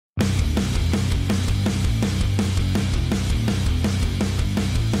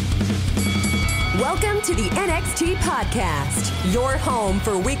Welcome to the NXT Podcast, your home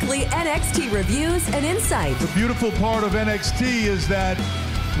for weekly NXT reviews and insight. The beautiful part of NXT is that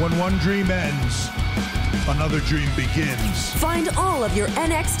when one dream ends, another dream begins. Find all of your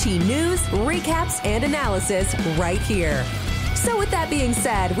NXT news, recaps, and analysis right here. So with that being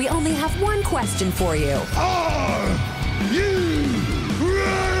said, we only have one question for you. Are you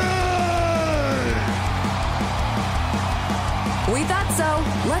ready? We thought so.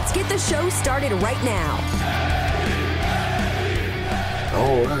 Let's get the show started right now.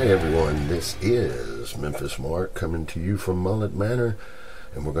 All right, everyone. This is Memphis Mark coming to you from Mullet Manor,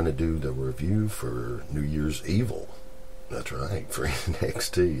 and we're going to do the review for New Year's Evil. That's right, for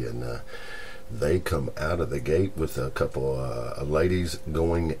NXT, and they come out of the gate with a couple of ladies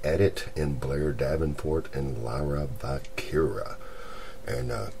going at it in Blair Davenport and Lyra Valkyria.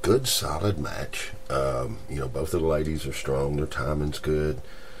 And a good, solid match. Both of the ladies are strong. Their timing's good.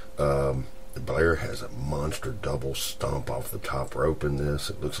 Blair has a monster double stomp off the top rope in this.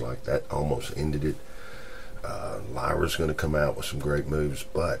 It looks like that almost ended it. Lyra's going to come out with some great moves,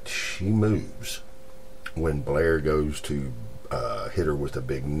 but she moves when Blair goes to hit her with a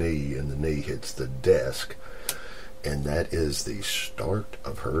big knee, and the knee hits the desk. And that is the start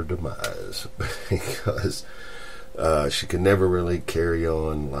of her demise because she can never really carry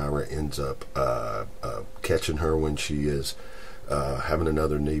on. Lyra ends up catching her when she is having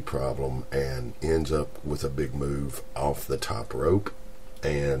another knee problem and ends up with a big move off the top rope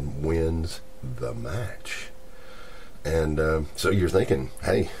and wins the match. And so you're thinking,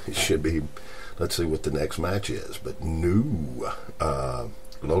 hey, it should be, let's see what the next match is. But no,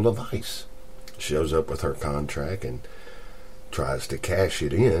 Lola Vice shows up with her contract and tries to cash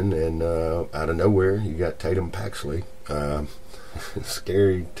it in, and out of nowhere you got Tatum Paxley,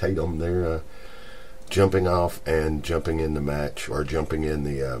 scary Tatum there, jumping off and jumping in the match, or jumping in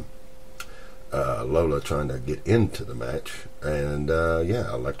the Lola trying to get into the match. And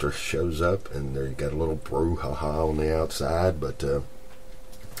Elektra shows up, and there you got a little brouhaha on the outside, but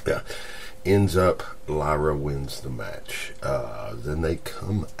ends up Lyra wins the match. Then they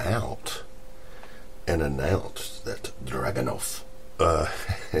come out and announced that Dragunov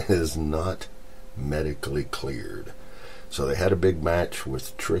is not medically cleared. So they had a big match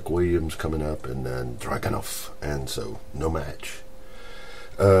with Trick Williams coming up and then Dragunov, and so no match.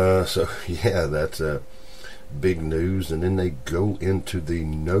 That's big news. And then they go into the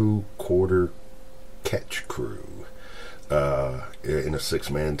no quarter catch crew in a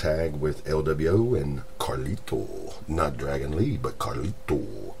 6-man tag with LWO and Carlito. Not Dragon Lee, but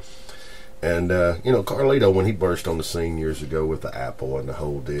Carlito. And, Carlito, when he burst on the scene years ago with the apple and the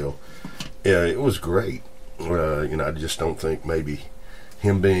whole deal, it was great. I just don't think maybe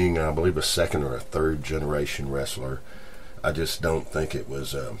him being, I believe, a second or a third generation wrestler, I just don't think it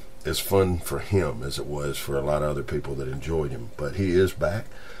was as fun for him as it was for a lot of other people that enjoyed him. But he is back,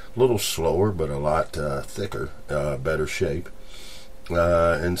 a little slower, but a lot thicker, better shape.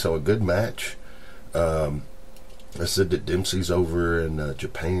 And so a good match. I said that Dempsey's over in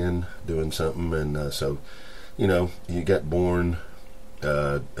Japan doing something, and so, you got Bourne,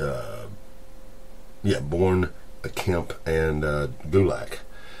 Kemp, and Gulak.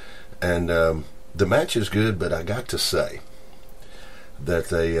 And the match is good, but I got to say that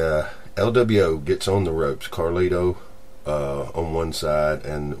LWO gets on the ropes, Carlito on one side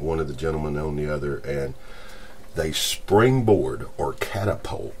and one of the gentlemen on the other, and they springboard or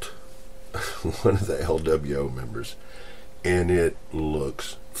catapult one of the LWO members, and it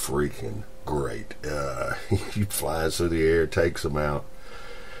looks freaking great. He flies through the air, takes them out.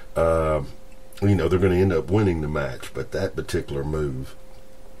 They're going to end up winning the match, but that particular move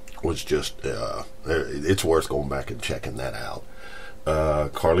was just, it's worth going back and checking that out.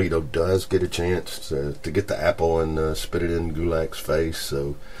 Carlito does get a chance to get the apple and spit it in Gulak's face,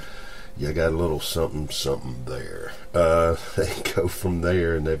 so you got a little something there. They go from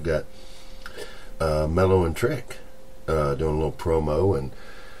there, and they've got Mello and Trick doing a little promo, and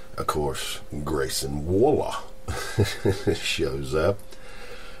of course Grayson Waller shows up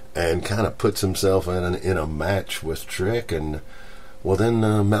and kind of puts himself in a match with Trick, and well, then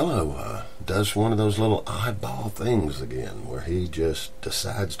Mello does one of those little oddball things again where he just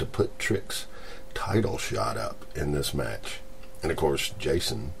decides to put Trick's title shot up in this match, and of course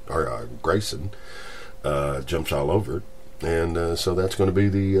Grayson jumps all over it. And so that's going to be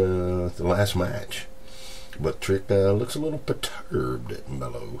the last match. But Trick looks a little perturbed at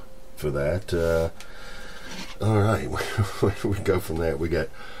Mello for that. All right, we go from that. We got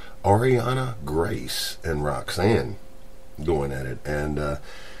Ariana, Grace, and Roxanne going at it. And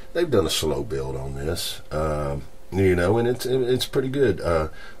they've done a slow build on this. And it's pretty good.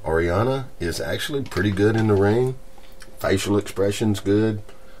 Ariana is actually pretty good in the ring. Facial expression's good.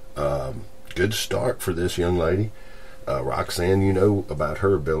 Good start for this young lady. Roxanne, you know about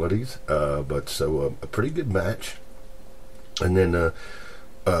her abilities. But so a pretty good match. And then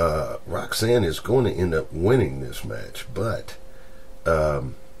Roxanne is going to end up winning this match, but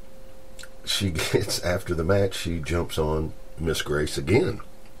she gets, after the match, she jumps on Miss Grace again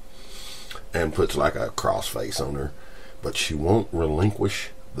and puts like a crossface on her, but she won't relinquish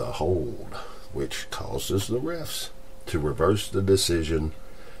the hold, which causes the refs to reverse the decision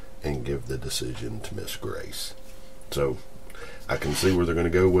and give the decision to Miss Grace. So I can see where they're going to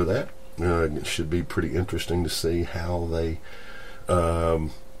go with that. It should be pretty interesting to see how they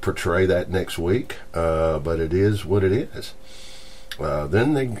portray that next week, but it is what it is.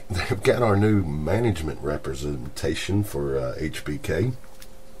 Then they've got our new management representation for HBK,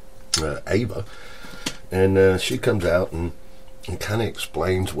 Ava, and she comes out and kind of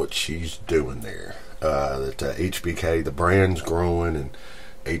explains what she's doing there. That HBK, the brand's growing, and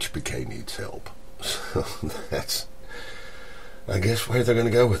HBK needs help. So that's, I guess, where they're going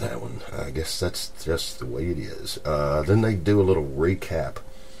to go with that one. I guess that's just the way it is. Then they do a little recap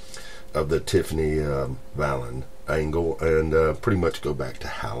of the Tiffany Valen angle, and pretty much go back to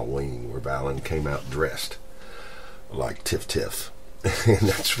Halloween, where Valen came out dressed like Tiff. And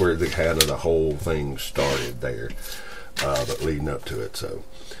that's where the whole thing started there, but leading up to it. So,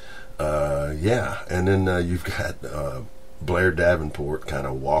 yeah. And then you've got Blair Davenport kind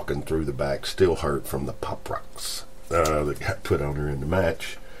of walking through the back, still hurt from the pop rocks that got put on her in the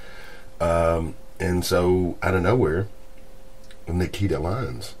match. And so, out of nowhere, Nikita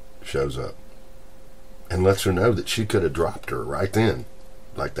Lyons shows up and lets her know that she could have dropped her right then,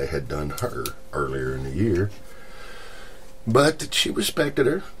 like they had done her earlier in the year. But that she respected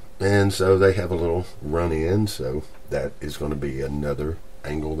her, and so they have a little run-in, so that is going to be another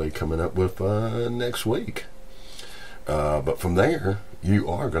angle they're coming up with next week. But from there, you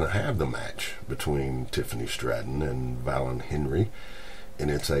are going to have the match between Tiffany Stratton and Valen Henry,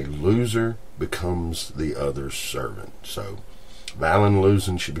 and it's a loser becomes the other's servant. So Valen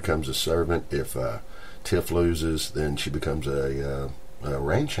losing, she becomes a servant. If Tiff loses, then she becomes a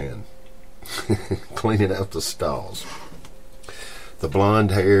ranch hand, cleaning out the stalls. The blonde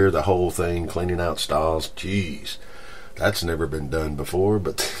hair, the whole thing, cleaning out stalls. Jeez, that's never been done before,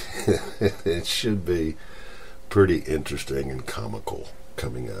 but it should be pretty interesting and comical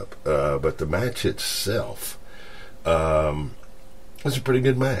coming up. But the match itself was a pretty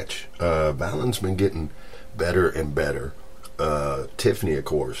good match. Valen's been getting better and better. Tiffany, of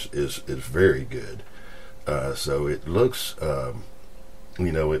course, is very good. So it looks,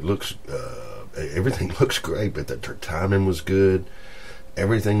 everything looks great, but her timing was good.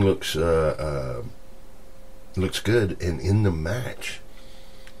 Everything looks good, and in the match,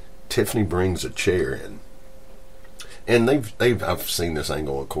 Tiffany brings a chair in, and I've seen this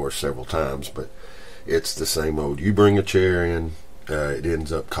angle, of course, several times, but it's the same old. You bring a chair in, it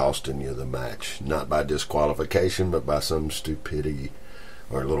ends up costing you the match, not by disqualification, but by some stupidity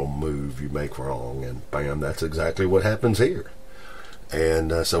or a little move you make wrong, and bam, that's exactly what happens here.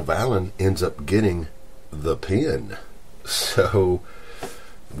 And so Valen ends up getting the pin. So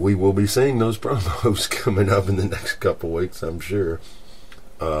we will be seeing those promos coming up in the next couple weeks, I'm sure.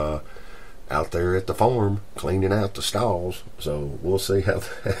 Out there at the farm, cleaning out the stalls. So we'll see how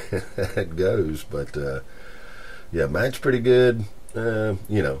that goes. But, yeah, match pretty good.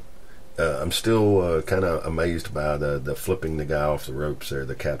 I'm still kind of amazed by the flipping the guy off the ropes there,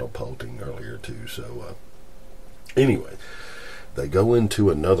 the catapulting earlier, too. So, anyway, they go into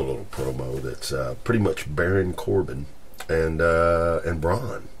another little promo that's pretty much Baron Corbin and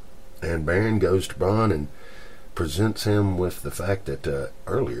Braun. And Baron goes to Braun and presents him with the fact that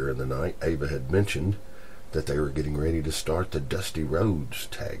earlier in the night, Ava had mentioned that they were getting ready to start the Dusty Rhodes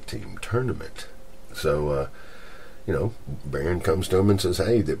Tag Team Tournament. So, Baron comes to him and says,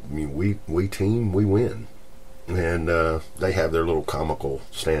 hey, we team, we win. And they have their little comical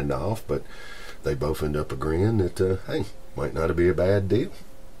standoff, but they both end up agreeing that, hey, might not be a bad deal.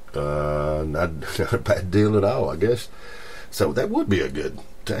 Not a bad deal at all, I guess. So that would be a good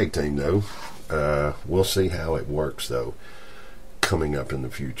tag team, though. We'll see how it works, though, coming up in the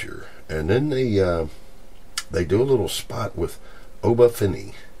future. And then they do a little spot with Oba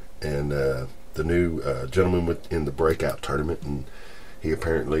Finney and the new gentleman in the breakout tournament, and he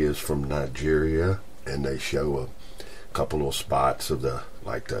apparently is from Nigeria. And they show a couple of spots of the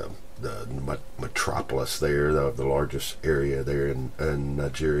metropolis there, the largest area there in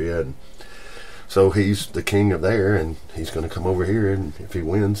Nigeria, and so he's the king of there, and he's going to come over here, and if he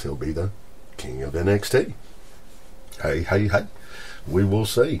wins, he'll be the king of NXT. Hey, we will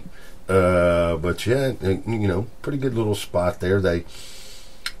see. But yeah, pretty good little spot there. Then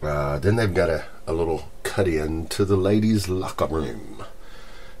they've got a little cut in to the ladies' locker room.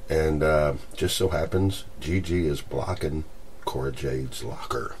 And just so happens, Gigi is blocking Cora Jade's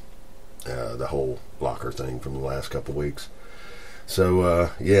locker. The whole locker thing from the last couple weeks. So,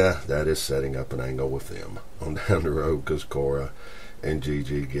 that is setting up an angle with them on down the road because Cora and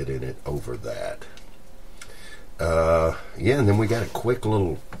Gigi get in it over that. And then we got a quick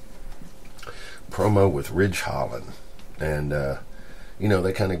little promo with Ridge Holland. And,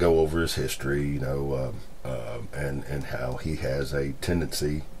 they kind of go over his history, and how he has a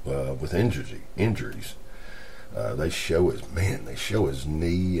tendency with injuries. They show his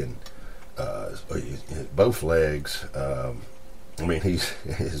knee and both legs.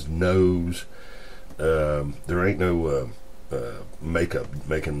 His nose. There ain't no makeup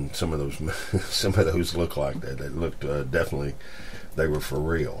making some of those look like that. They looked definitely they were for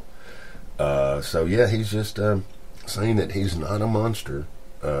real. He's just saying that he's not a monster.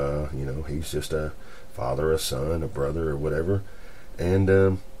 He's just a father, a son, a brother, or whatever. And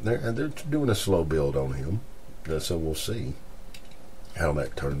they're doing a slow build on him. So we'll see how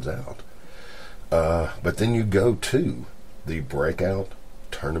that turns out. But then you go to the breakout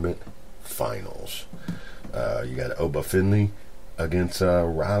tournament finals. You got Oba Finley against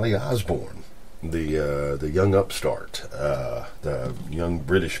Riley Osborne, the young upstart, the young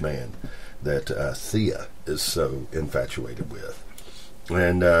British man that Thea is so infatuated with.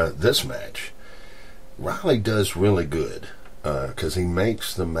 And this match, Riley does really good because he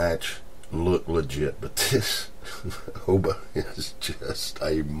makes the match look legit. But this Oba is just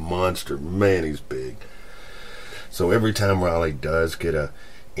a monster. Man, he's big. So every time Riley does get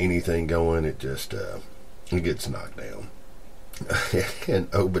anything going, it just it gets knocked down. And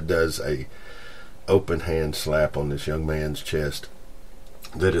Oba does a open hand slap on this young man's chest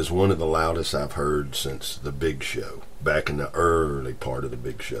that is one of the loudest I've heard since the Big Show, back in the early part of the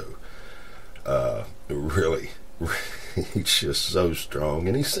Big Show. Really, he's just so strong,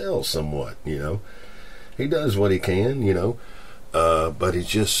 and he sells somewhat, He does what he can, but he's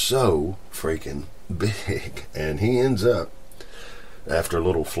just so freaking big. And he ends up, after a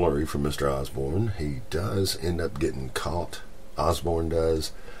little flurry from Mr. Osborne, he does end up getting caught. Osborne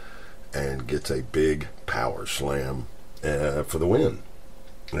does, and gets a big power slam for the win,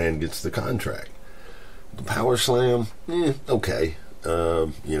 and gets the contract. The power slam, okay.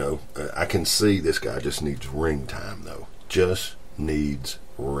 I can see this guy just needs ring time, though. Just needs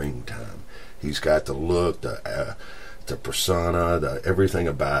ring time. He's got the look, the persona, the everything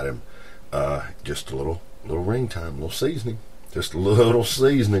about him. Just a little ring time, a little seasoning. Just a little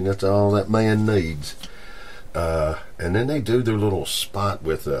seasoning. That's all that man needs. And then they do their little spot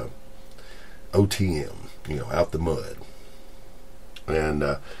with OTM, out the mud. And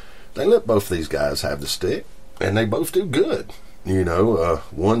they let both these guys have the stick, and they both do good.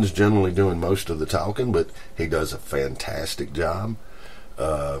 One's generally doing most of the talking, but he does a fantastic job.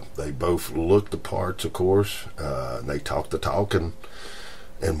 They both look the parts, of course. They talk the talk and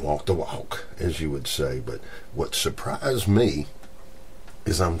walk the walk, as you would say. But what surprised me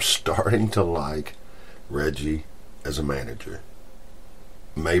is I'm starting to like Reggie as a manager.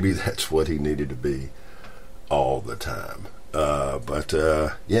 Maybe that's what he needed to be all the time. But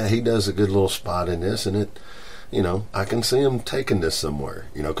he does a good little spot in this, and it, I can see him taking this somewhere,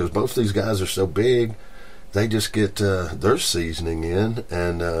 because both these guys are so big, they just get their seasoning in,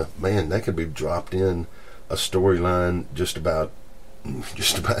 and man, they could be dropped in a storyline just about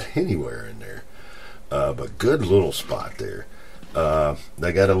anywhere in there. But good little spot there.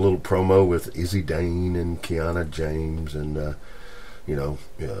 They got a little promo with Izzy Dane and Kiana James, and you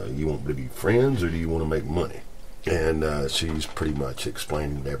want to be friends or do you want to make money? And she's pretty much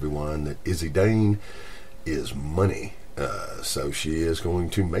explaining to everyone that Izzy Dane is money, so she is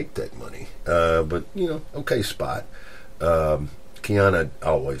going to make that money. But okay spot. Kiana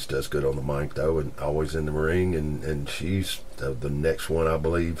always does good on the mic, though, and always in the ring, and she's the next one, I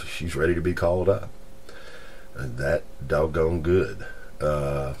believe, she's ready to be called up. And that doggone good.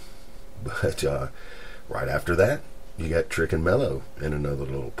 But right after that, you got Trick and Mello in another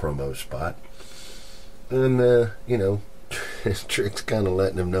little promo spot. And, Trick's kind of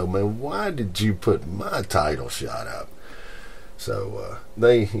letting him know, man, why did you put my title shot up? So,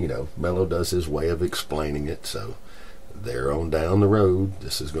 Mello does his way of explaining it, so they're on down the road.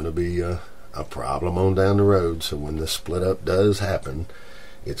 This is going to be a problem on down the road, so when the split up does happen,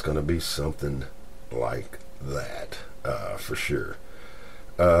 it's going to be something like that, for sure.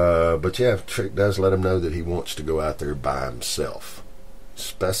 But yeah, Trick does let him know that he wants to go out there by himself.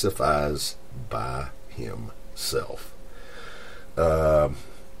 Specifies by himself. self.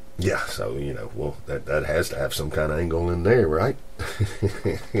 Yeah, so, well, that has to have some kind of angle in there, right?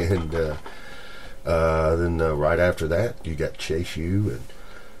 And then right after that, you got Chase U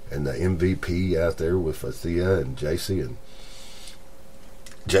and the MVP out there with Thea and JC. And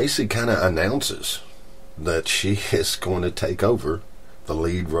JC kind of announces that she is going to take over the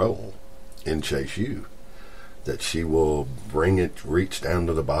lead role in Chase U. That she will reach down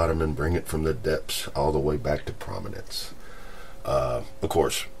to the bottom and bring it from the depths all the way back to prominence. Of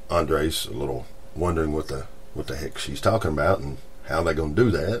course, Andre's a little wondering what the heck she's talking about and how they're going to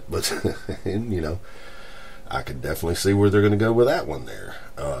do that. But, and, I could definitely see where they're going to go with that one there.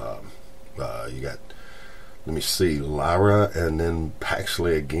 You got, let me see, Lyra and then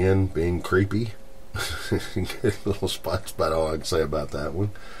Paxley again being creepy. Good little spots about all I can say about that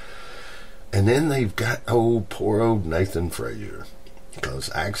one. And then they've got poor old Nathan Frazier. Because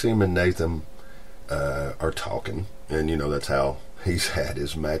Axiom and Nathan are talking. And, that's how he's had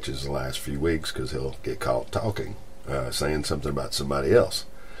his matches the last few weeks, because he'll get caught talking, saying something about somebody else.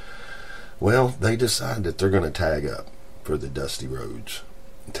 Well, they decide that they're going to tag up for the Dusty Rhodes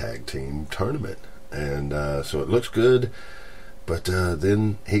Tag Team Tournament. And so it looks good, but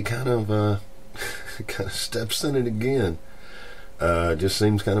then he kind of steps in it again. Just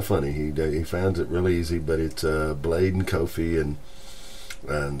seems kind of funny. He finds it really easy, but it's Blade and Kofi,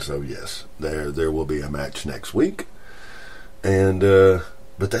 and so yes, there will be a match next week. And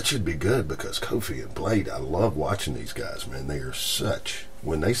but that should be good, because Kofi and Blade, I love watching these guys, man. They are such,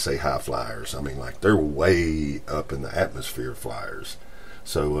 when they say high flyers, I mean, like, they're way up in the atmosphere flyers.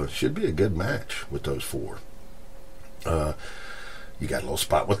 So should be a good match with those four. You got a little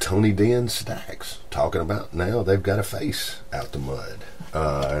spot with Tony D and Stacks talking about now they've got a face out the mud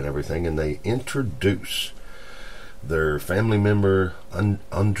and everything, and they introduce their family member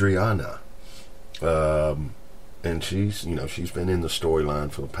Andriana. And she's been in the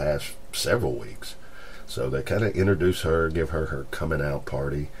storyline for the past several weeks. So they kind of introduce her, give her coming out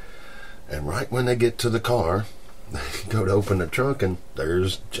party. And right when they get to the car, they go to open the trunk, and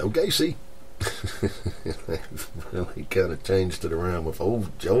there's Joe Gacy. They've really kind of changed it around with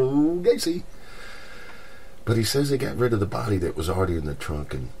old Joe Gacy. But he says he got rid of the body that was already in the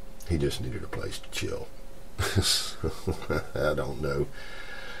trunk, and he just needed a place to chill. So, I don't know.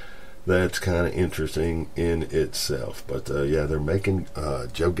 That's kind of interesting in itself. But, yeah, they're making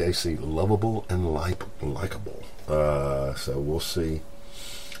Joe Gacy lovable and likable. So we'll see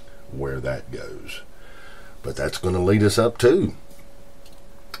where that goes. But that's going to lead us up to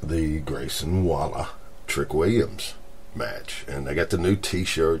the Grayson Waller Trick Williams match. And they got the new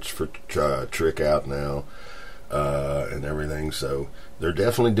T-shirts for Trick out now and everything. So they're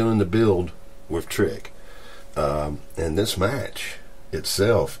definitely doing the build with Trick. And this match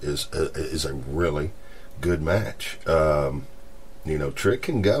itself is a really good match. Trick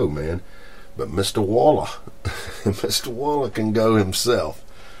can go, man, but Mr. Waller can go himself.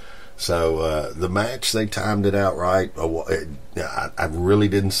 So the match, they timed it out right. I really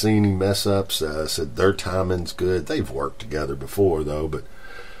didn't see any mess ups. Said their timing's good. They've worked together before though, but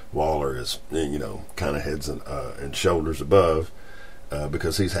Waller is kind of heads and shoulders above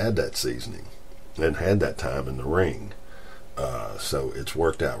because he's had that seasoning and had that time in the ring. So it's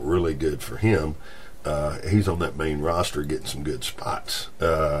worked out really good for him. He's on that main roster getting some good spots.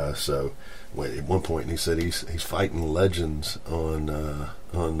 So at one point he said he's fighting legends on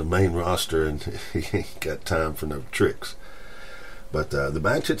the main roster, and he ain't got time for no tricks. But the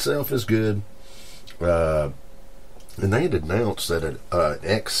match itself is good. And they had announced that an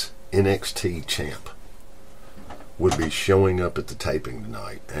ex-NXT champ would be showing up at the taping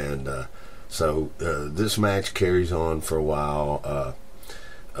tonight. And so this match carries on for a while.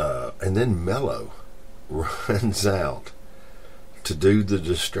 And then Mello runs out to do the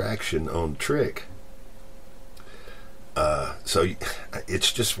distraction on Trick. So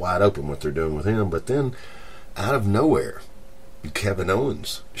it's just wide open what they're doing with him. But then, out of nowhere, Kevin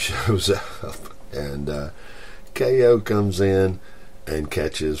Owens shows up, and KO comes in and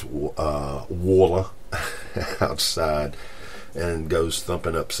catches Waller outside and goes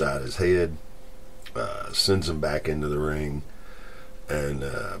thumping upside his head, sends him back into the ring, and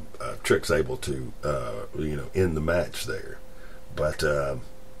Trick's able to end the match there. But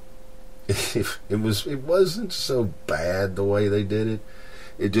it wasn't so bad the way they did it.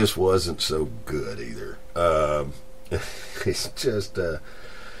 It just wasn't so good either. It's just it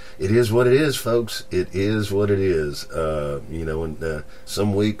is what it is, folks. It is what it is. And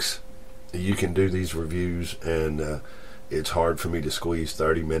some weeks you can do these reviews, and it's hard for me to squeeze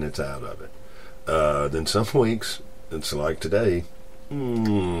 30 minutes out of it. Then some weeks, it's like today,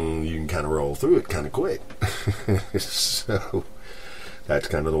 you can kind of roll through it kind of quick. So that's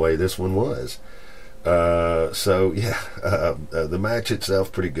kind of the way this one was. The match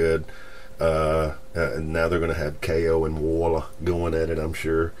itself pretty good. And now they're going to have KO and Waller going at it, I'm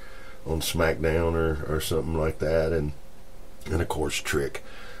sure, on SmackDown or something like that. And of course, Trick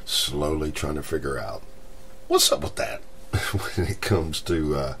slowly trying to figure out what's up with that when it comes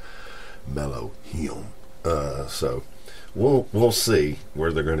to mellow him. So we'll see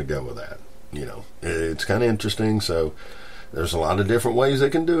where they're going to go with that. You know, it's kind of interesting. So there's a lot of different ways they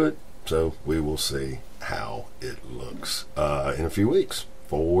can do it. So we will see how it looks in a few weeks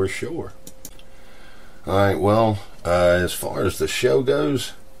for sure. All right, well, as far as the show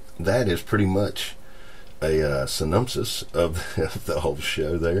goes, that is pretty much a synopsis of the whole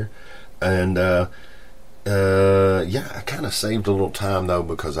show there. And I kind of saved a little time though,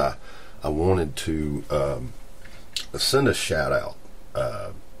 because I wanted to send a shout out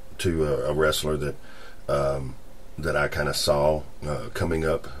to a wrestler that I kind of saw coming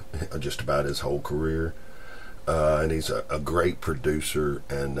up just about his whole career, and he's a great producer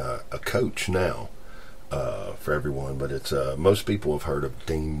and a coach now for everyone. But it's most people have heard of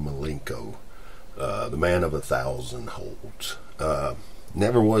Dean Malenko, the man of 1,000 holds.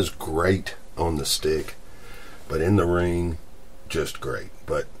 Never was great on the stick, but in the ring, just great.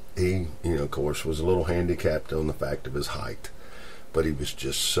 But he, of course, was a little handicapped on the fact of his height, but he was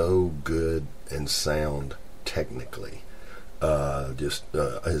just so good and sound technically.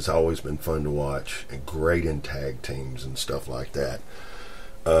 Has always been fun to watch, and great in tag teams and stuff like that.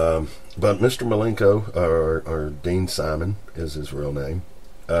 But Mr. Malenko, or Dean Simon is his real name,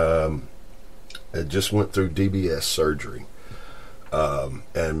 just went through DBS surgery.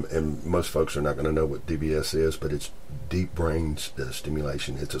 And most folks are not going to know what DBS is, but it's deep brain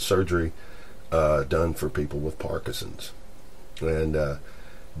stimulation. It's a surgery done for people with Parkinson's. And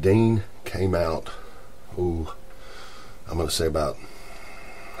Dean came out, I'm going to say about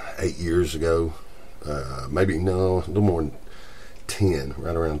 8 years ago, a little more than 10,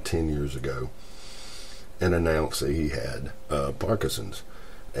 right around 10 years ago, and announced that he had Parkinson's.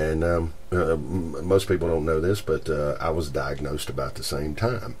 And most people don't know this, but I was diagnosed about the same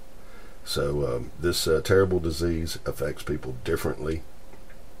time. So this terrible disease affects people differently.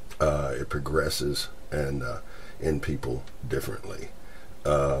 It progresses and in people differently.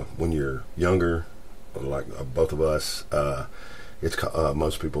 When you're younger, like both of us, it's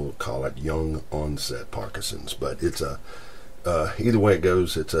most people call it young onset Parkinson's, but it's either way it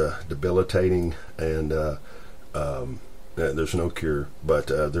goes, it's debilitating, and there's no cure, but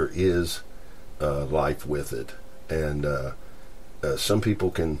there is life with it. And some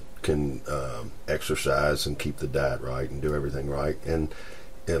people can exercise and keep the diet right and do everything right, and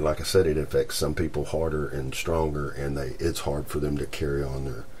like I said, it affects some people harder and stronger, and it's hard for them to carry on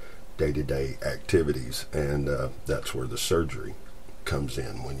their day-to-day activities, and that's where the surgery comes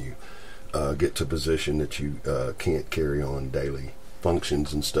in. When you get to a position that you can't carry on daily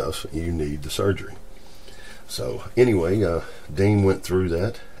functions and stuff, you need the surgery. So anyway, Dean went through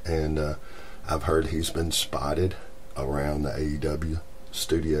that, and I've heard he's been spotted around the AEW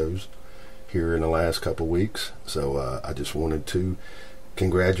studios here in the last couple weeks. So I just wanted to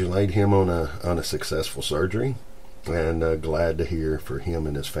congratulate him on a successful surgery, and glad to hear for him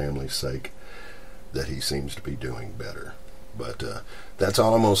and his family's sake that he seems to be doing better. But that's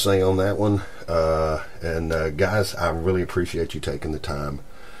all I'm going to say on that one. And guys, I really appreciate you taking the time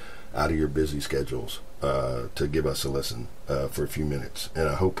out of your busy schedules to give us a listen for a few minutes, and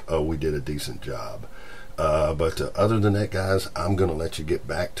I hope we did a decent job. But other than that, guys, I'm going to let you get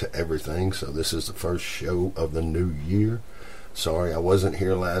back to everything. So this is the first show of the new year. Sorry I wasn't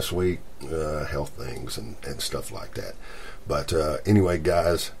here last week, health things and stuff like that. But anyway,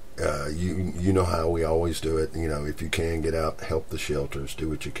 guys, you know how we always do it. If you can, get out, help the shelters, do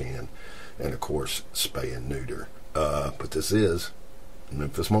what you can, and of course, spay and neuter. But this is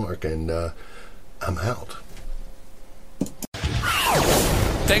Memphis Mark, and I'm out.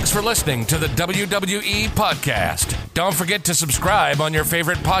 Thanks for listening to the WWE Podcast. Don't forget to subscribe on your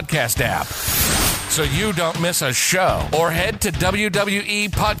favorite podcast app so you don't miss a show, or head to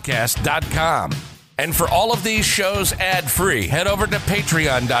WWEpodcast.com. And for all of these shows ad-free, head over to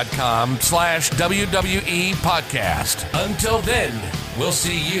patreon.com/WWE Podcast. Until then, we'll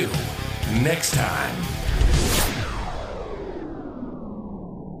see you next time.